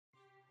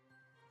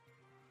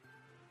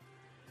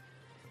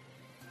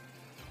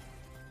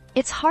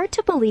It's hard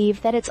to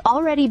believe that it's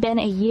already been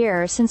a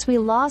year since we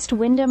lost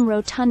Windham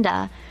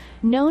Rotunda,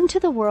 known to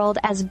the world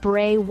as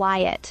Bray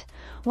Wyatt,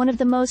 one of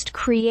the most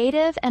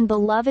creative and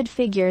beloved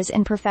figures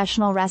in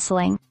professional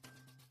wrestling.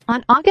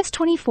 On August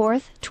 24,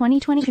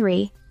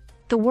 2023,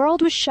 the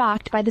world was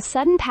shocked by the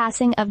sudden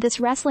passing of this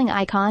wrestling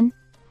icon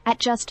at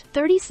just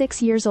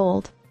 36 years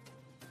old.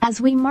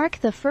 As we mark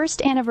the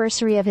first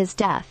anniversary of his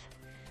death,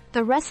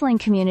 the wrestling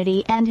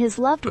community and his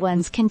loved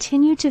ones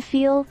continue to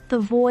feel the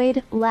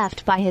void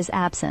left by his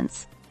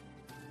absence.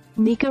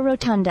 Mika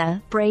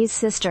Rotunda, Bray's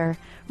sister,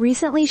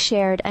 recently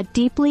shared a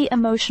deeply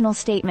emotional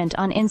statement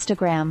on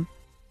Instagram,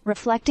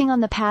 reflecting on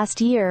the past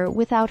year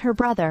without her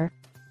brother.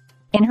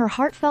 In her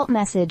heartfelt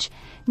message,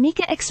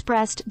 Mika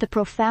expressed the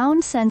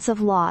profound sense of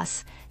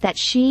loss that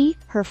she,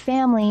 her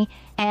family,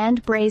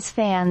 and Bray's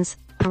fans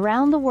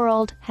around the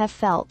world have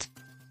felt.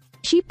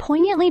 She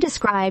poignantly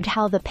described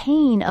how the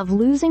pain of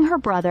losing her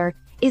brother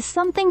is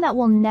something that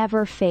will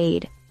never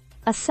fade,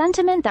 a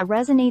sentiment that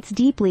resonates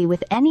deeply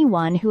with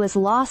anyone who has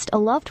lost a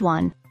loved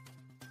one.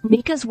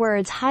 Mika's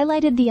words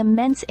highlighted the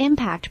immense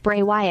impact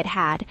Bray Wyatt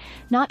had,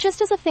 not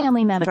just as a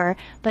family member,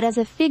 but as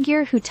a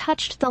figure who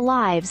touched the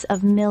lives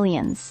of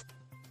millions.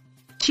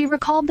 She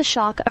recalled the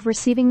shock of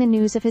receiving the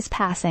news of his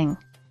passing,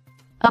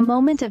 a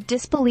moment of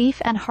disbelief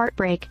and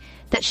heartbreak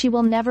that she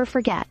will never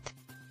forget.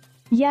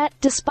 Yet,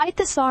 despite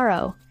the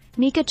sorrow,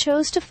 Mika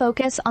chose to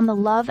focus on the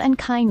love and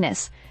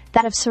kindness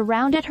that have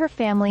surrounded her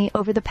family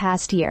over the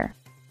past year.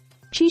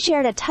 She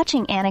shared a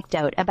touching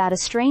anecdote about a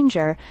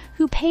stranger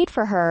who paid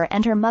for her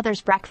and her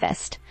mother's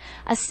breakfast,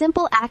 a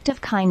simple act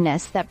of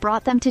kindness that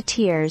brought them to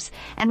tears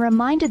and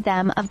reminded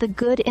them of the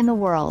good in the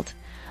world,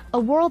 a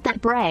world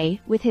that Bray,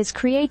 with his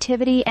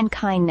creativity and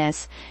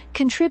kindness,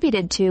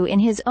 contributed to in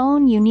his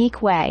own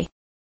unique way.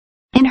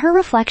 In her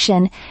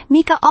reflection,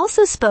 Mika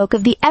also spoke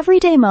of the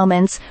everyday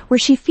moments where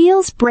she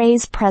feels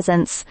Bray's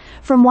presence,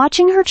 from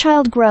watching her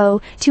child grow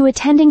to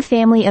attending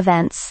family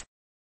events.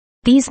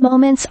 These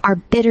moments are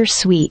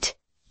bittersweet,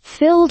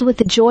 filled with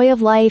the joy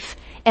of life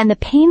and the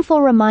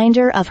painful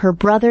reminder of her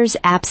brother's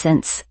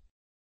absence.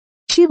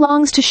 She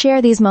longs to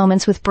share these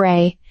moments with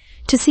Bray,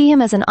 to see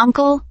him as an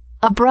uncle,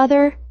 a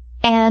brother,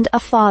 and a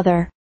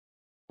father.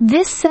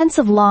 This sense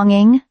of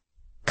longing,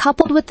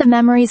 coupled with the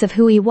memories of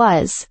who he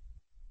was,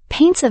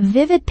 paints a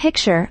vivid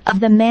picture of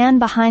the man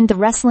behind the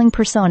wrestling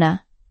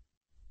persona,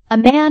 a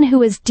man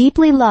who is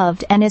deeply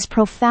loved and is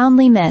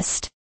profoundly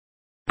missed.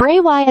 Bray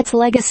Wyatt's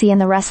legacy in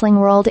the wrestling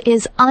world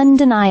is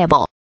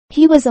undeniable.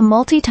 He was a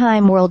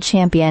multi-time world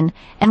champion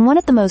and one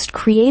of the most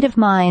creative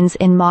minds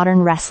in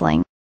modern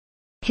wrestling.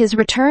 His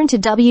return to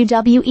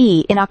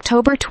WWE in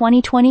October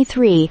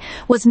 2023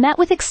 was met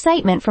with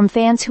excitement from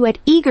fans who had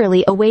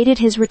eagerly awaited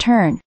his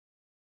return.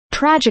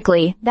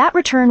 Tragically, that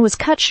return was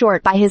cut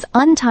short by his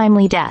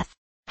untimely death.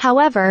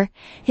 However,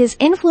 his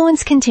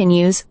influence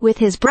continues with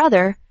his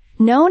brother,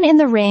 known in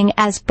the ring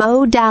as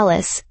Bo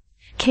Dallas,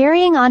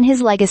 carrying on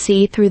his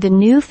legacy through the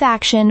new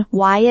faction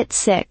Wyatt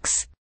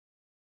 6.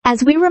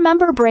 As we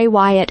remember Bray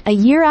Wyatt a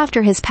year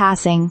after his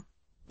passing,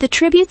 the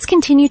tributes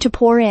continue to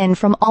pour in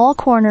from all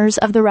corners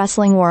of the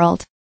wrestling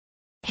world.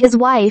 His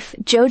wife,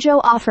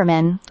 JoJo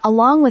Offerman,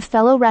 along with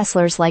fellow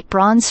wrestlers like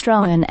Braun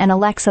Strowman and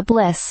Alexa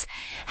Bliss,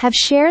 have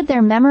shared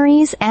their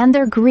memories and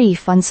their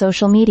grief on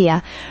social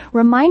media,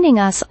 reminding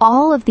us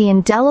all of the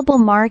indelible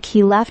mark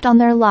he left on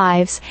their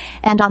lives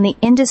and on the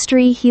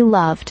industry he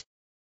loved.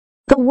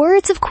 The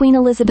words of Queen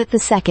Elizabeth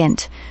II,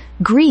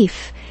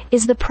 "Grief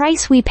is the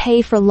price we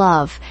pay for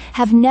love,"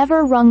 have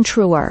never rung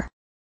truer.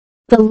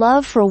 The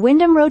love for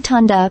Windham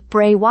Rotunda,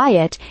 Bray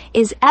Wyatt,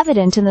 is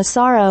evident in the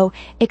sorrow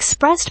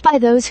expressed by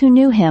those who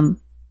knew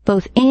him,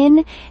 both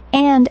in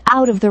and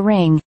out of the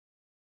ring.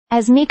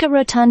 As Mika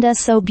Rotunda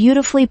so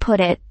beautifully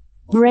put it,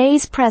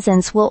 Bray's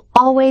presence will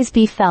always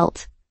be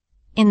felt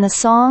in the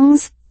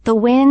songs, the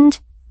wind,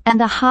 and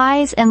the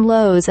highs and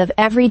lows of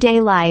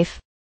everyday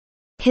life.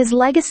 His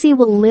legacy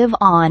will live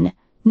on,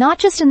 not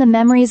just in the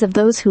memories of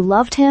those who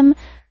loved him,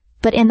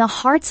 but in the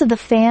hearts of the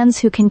fans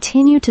who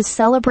continue to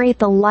celebrate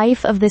the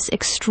life of this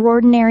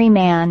extraordinary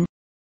man.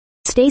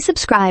 Stay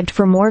subscribed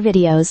for more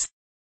videos.